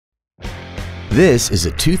This is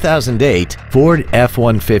a 2008 Ford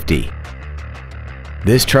F-150.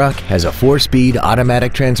 This truck has a 4-speed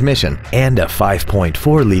automatic transmission and a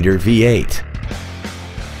 5.4-liter V8.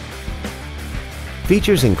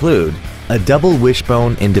 Features include a double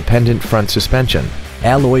wishbone independent front suspension,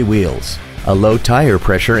 alloy wheels, a low tire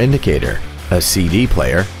pressure indicator, a CD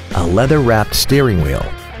player, a leather-wrapped steering wheel,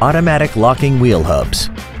 automatic locking wheel hubs,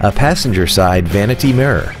 a passenger side vanity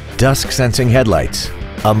mirror, dusk-sensing headlights,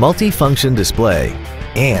 a multi-function display,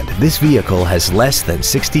 and this vehicle has less than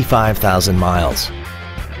 65,000 miles.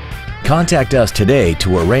 Contact us today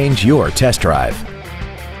to arrange your test drive.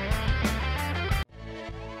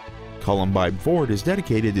 Columbine Ford is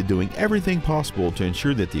dedicated to doing everything possible to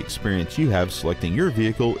ensure that the experience you have selecting your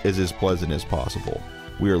vehicle is as pleasant as possible.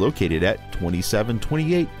 We are located at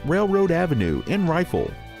 2728 Railroad Avenue in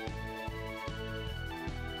Rifle.